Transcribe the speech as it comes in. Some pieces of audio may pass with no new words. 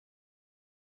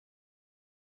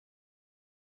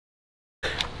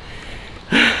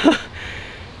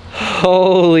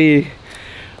Holy,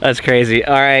 that's crazy.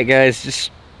 All right, guys, just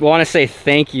want to say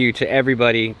thank you to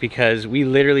everybody because we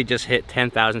literally just hit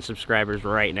 10,000 subscribers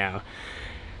right now.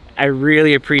 I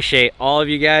really appreciate all of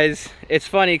you guys. It's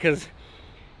funny because,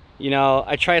 you know,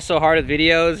 I try so hard with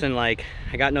videos and like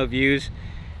I got no views.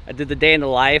 I did the day in the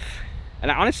life and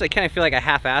I honestly kind of feel like I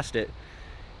half-assed it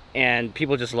and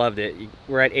people just loved it.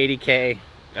 We're at 80K.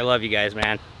 I love you guys,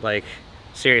 man. Like,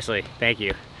 seriously, thank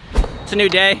you. It's a new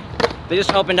day. They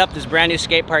just opened up this brand new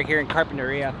skate park here in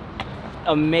Carpinteria.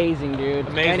 Amazing, dude.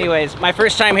 Amazing. Anyways, my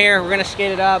first time here, we're gonna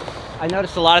skate it up. I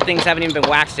noticed a lot of things haven't even been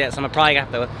waxed yet, so I'm probably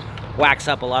gonna have to wax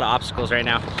up a lot of obstacles right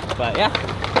now. But yeah,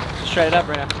 just shred it up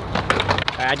right now.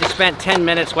 All right, I just spent 10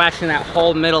 minutes waxing that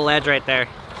whole middle ledge right there.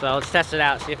 So let's test it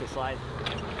out, see if it slides.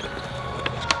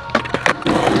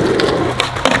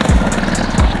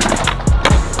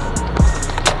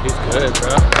 He's good,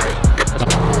 bro.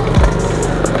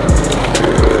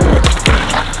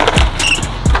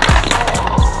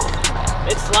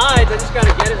 It slides, I just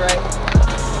gotta get it right.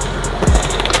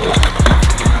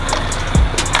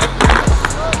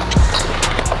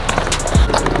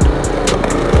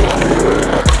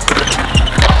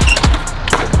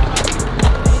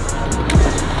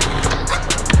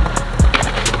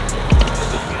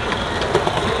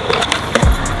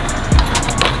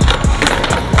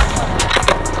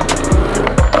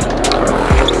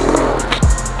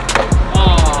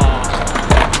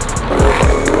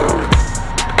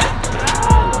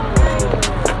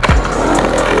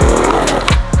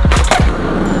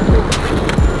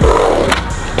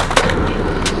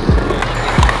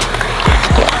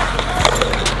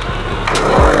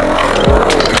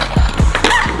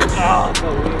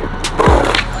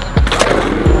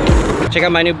 Check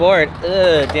out my new board.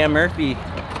 Ugh, damn Murphy,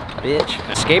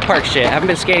 bitch. Skate park shit. I haven't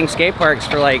been skating skate parks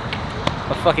for like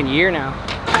a fucking year now.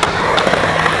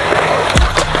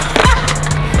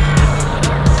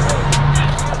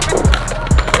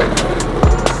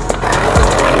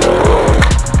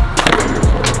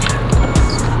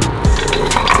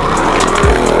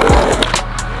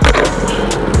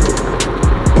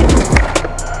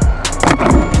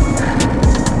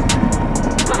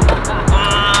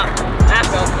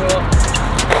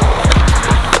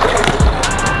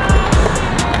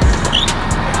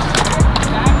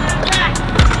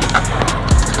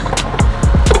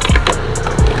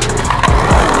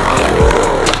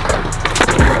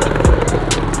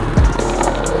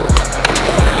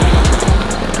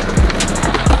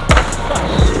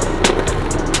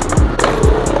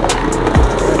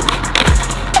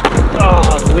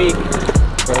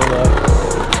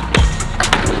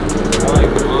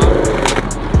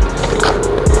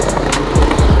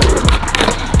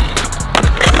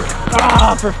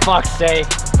 For fuck's sake.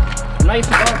 Nice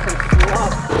bump from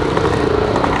slump.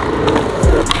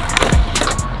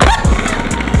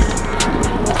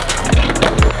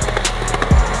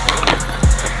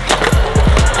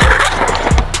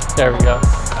 There we go.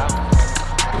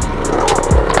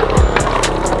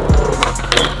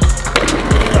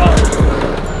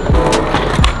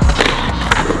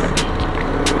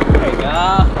 There you go.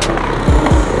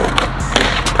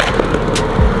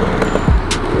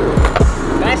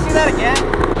 Can I see that again?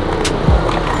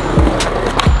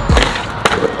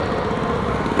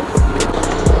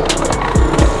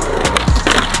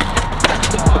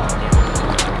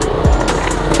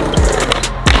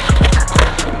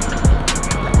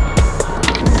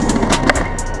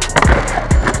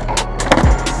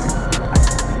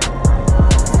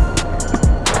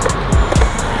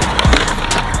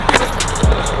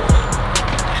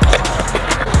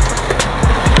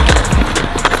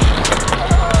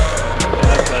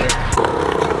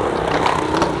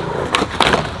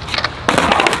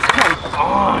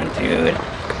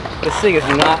 This thing is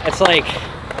not, it's like,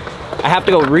 I have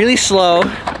to go really slow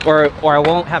or I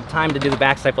won't have time to do the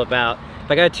backside flip out.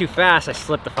 If I go too fast, I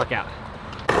slip the fuck out.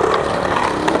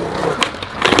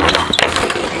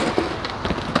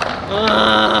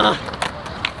 Oh,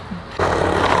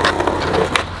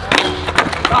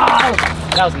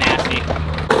 that was nasty.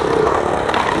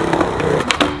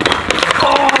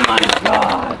 Oh my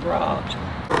god, bro.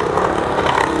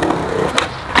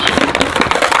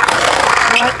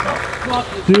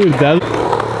 Dude, that...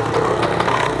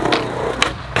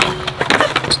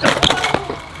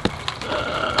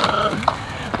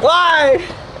 Why?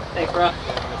 Thanks, bro.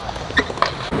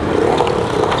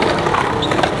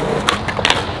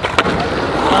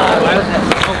 Why was that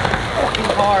so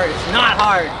fucking hard? It's not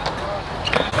hard.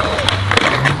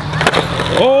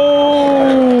 Oh!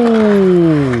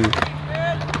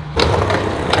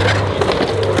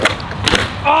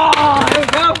 Oh, there we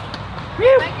go.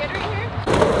 Whew. Can I get right here?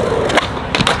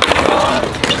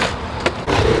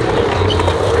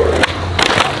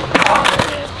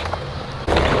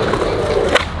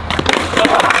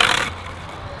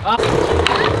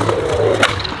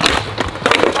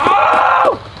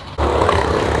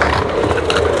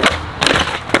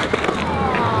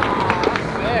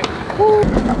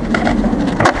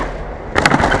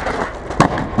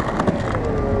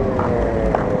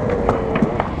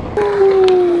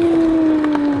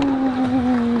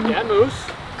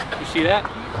 see that?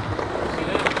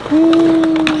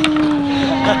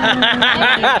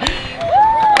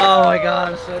 Oh my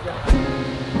god, I'm so done.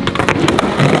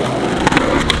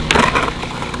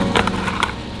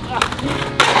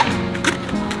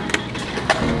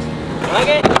 Like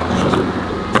it?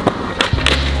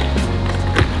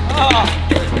 Oh.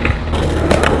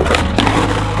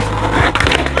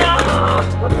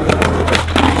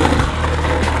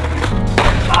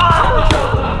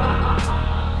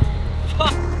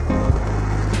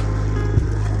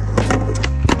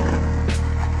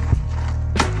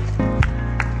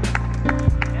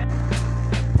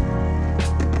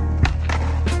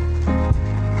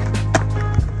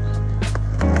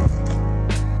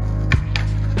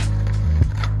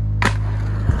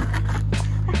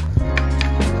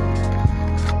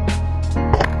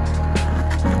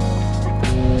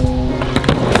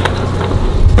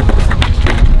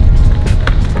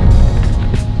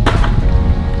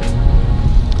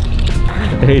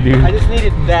 Hey dude. I just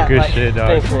needed that. Good shit, dog.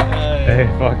 Thankful. Hey,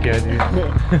 fuck yeah, dude.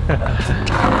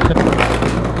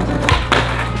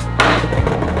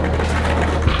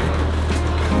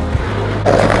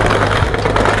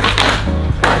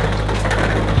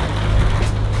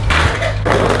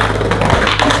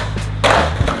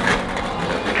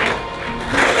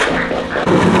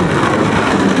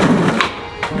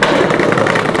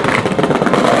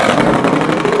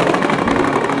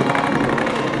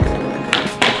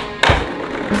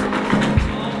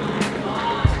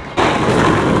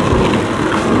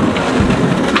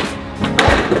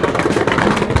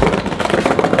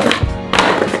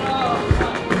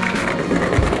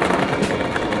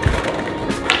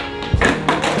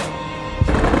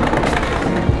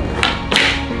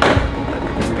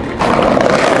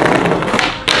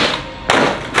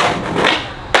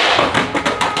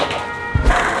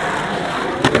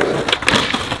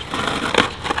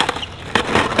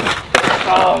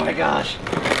 Oh my gosh.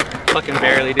 Fucking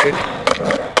barely, dude.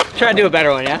 Try to do a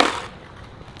better one, yeah?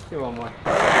 Do one more.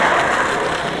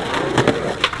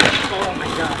 Oh my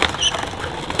gosh.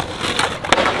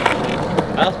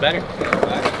 That was better.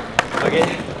 Okay.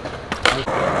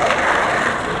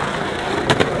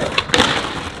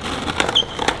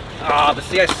 Oh, but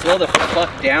see, I slow the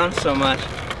fuck down so much.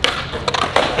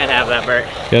 Can't have that, Bert.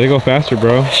 You gotta go faster,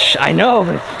 bro. I know,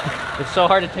 but it's so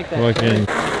hard to take that. Fucking.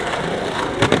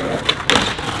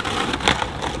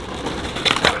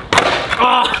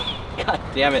 Oh, god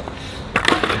damn it.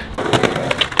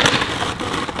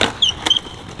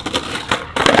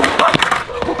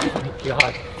 Oh my god. I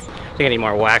think I need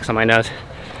more wax on my nose.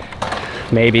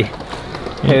 Maybe.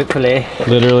 Hopefully.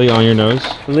 Literally on your nose?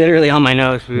 Literally on my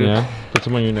nose, food. Yeah. Put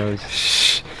some on your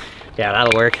nose. Yeah,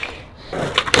 that'll work.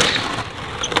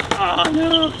 Oh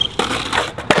no.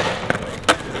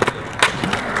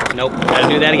 Nope, gotta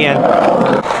do that again.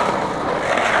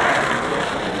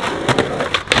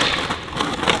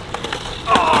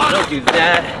 Do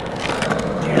that.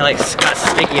 It like got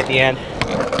sticky at the end.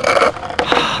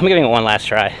 I'm giving it one last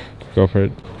try. Go for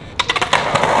it.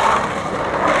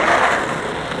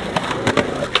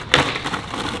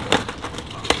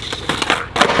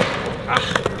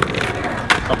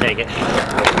 I'll take it.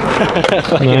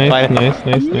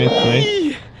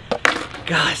 Nice.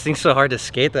 God, this thing's so hard to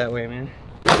skate that way, man.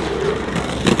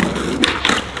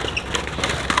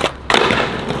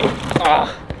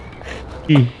 Oh.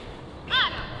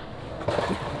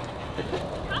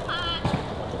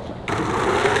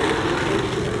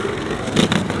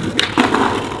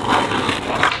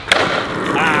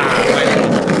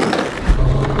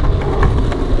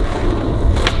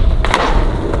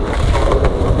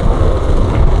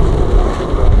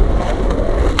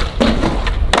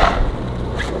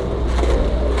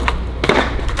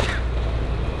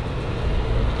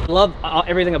 Love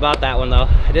everything about that one though.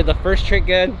 I did the first trick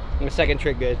good and the second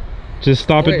trick good. Just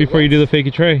stop it before you do the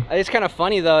fakey tray. It's kind of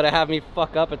funny though to have me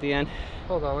fuck up at the end.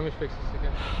 Hold on, let me fix this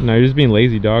again. No, you're just being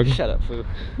lazy, dog. Shut up, foo.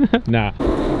 Nah.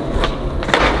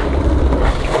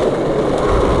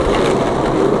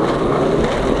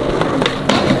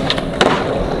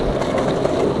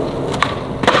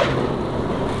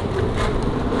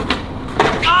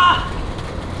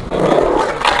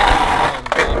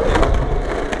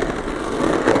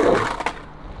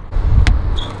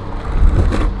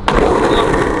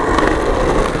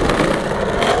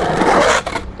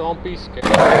 Don't be scared.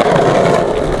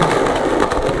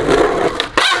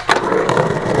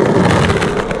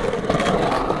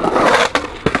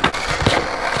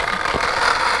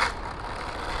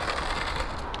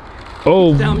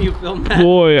 Oh Tell me you filmed that.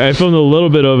 boy, I filmed a little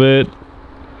bit of it.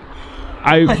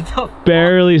 I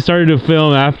barely started to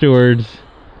film afterwards.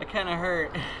 It kind of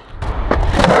hurt.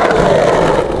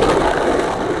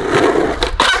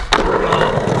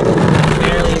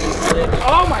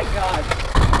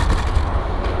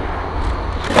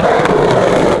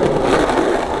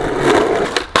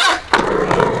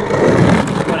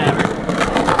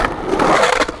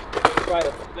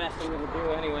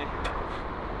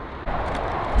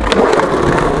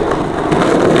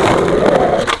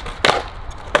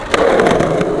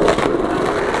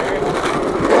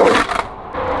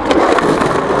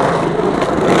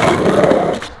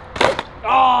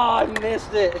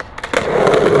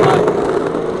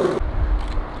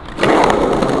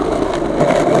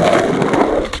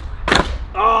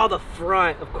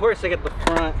 plastic at the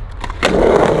front.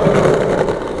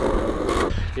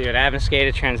 Dude, I haven't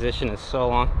skated transition in so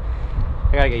long.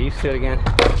 I gotta get used to it again.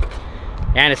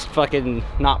 And it's fucking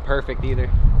not perfect either.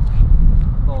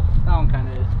 Well, that one kind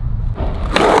of is.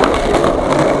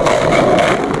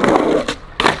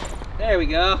 There we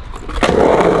go.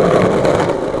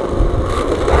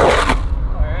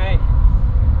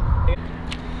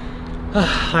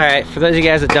 Alright, for those of you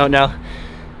guys that don't know,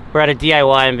 we're at a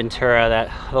DIY in Ventura that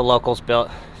the locals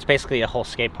built. It's basically a whole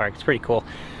skate park. It's pretty cool.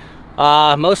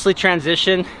 Mostly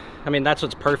transition. I mean, that's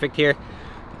what's perfect here.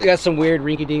 We got some weird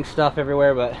rinky-dink stuff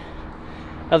everywhere, but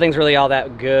nothing's really all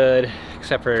that good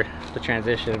except for the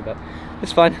transition. But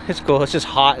it's fun. It's cool. It's just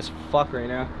hot as fuck right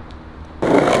now.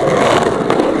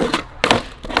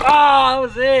 Oh, that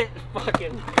was it.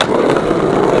 Fucking.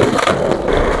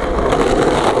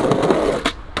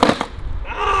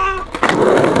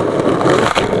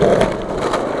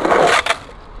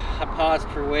 I paused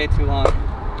for way too long.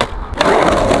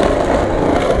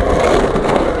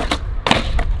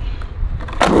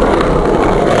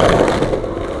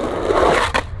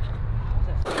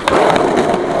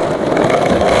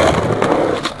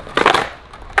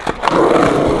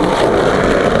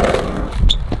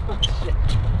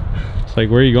 It's like,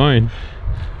 where are you going?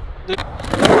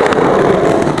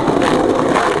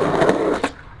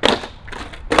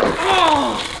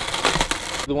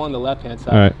 The one on the left hand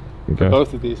side. All right, okay.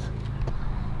 Both of these.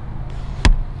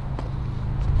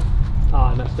 Oh,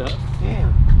 I messed up.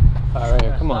 Damn. All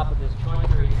right, come on.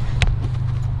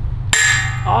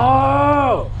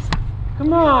 Oh!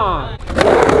 Come on!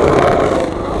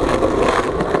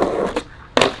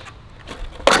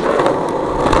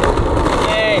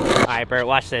 Yay! Alright, Bert,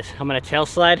 watch this. I'm gonna tail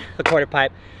slide the quarter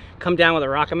pipe, come down with a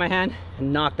rock in my hand,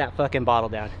 and knock that fucking bottle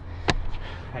down.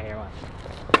 Right here, watch.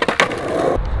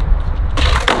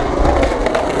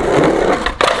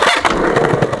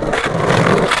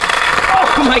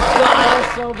 Oh my god, that was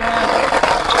so bad.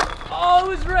 Oh, it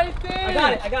was right there! I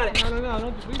got it, I got it. No,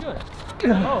 don't redo it.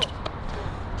 Oh.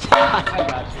 I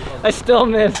got you. I still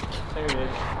missed. There it is.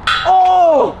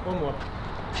 Oh! One more.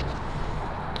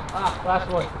 Ah, last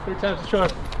one. 3 times the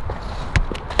charm.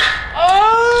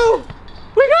 Oh!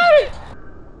 We got it!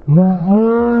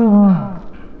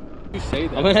 You say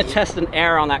that. I'm gonna test an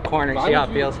air on that corner and see how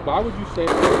it feels. Why would you say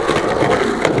that?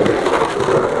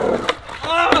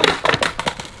 Oh!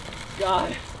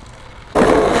 God.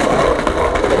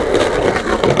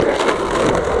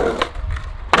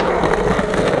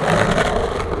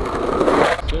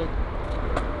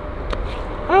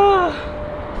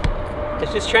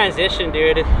 It's just transition,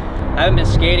 dude. I haven't been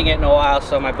skating it in a while,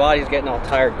 so my body's getting all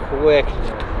tired quick.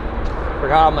 Forgot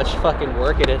how much fucking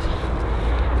work it is.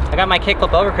 I got my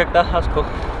kickflip overcooked though. That was cool.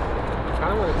 I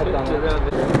kind of want to sit around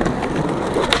there.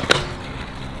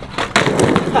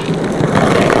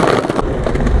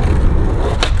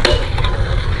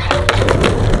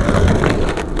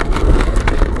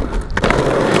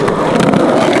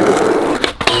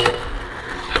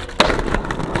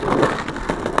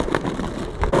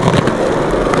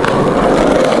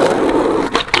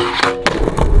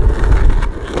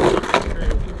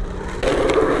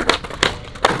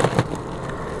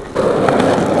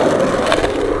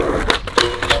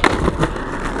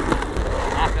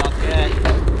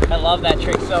 I love that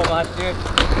trick so much, dude.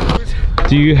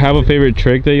 Do you have a favorite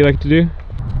trick that you like to do?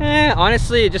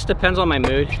 Honestly, it just depends on my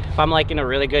mood. If I'm like in a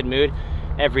really good mood,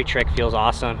 every trick feels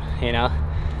awesome, you know?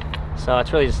 So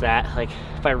it's really just that. Like,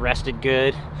 if I rested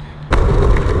good.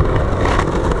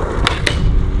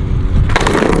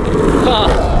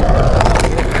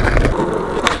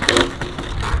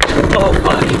 Oh,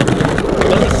 fuck.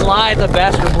 Those slide the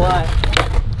best with blood.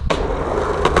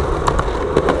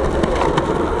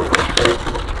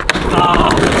 Oh,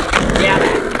 yeah.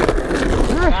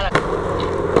 Got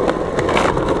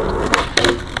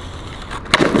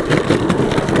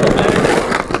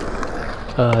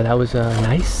it. That was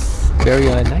nice. Very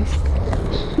nice.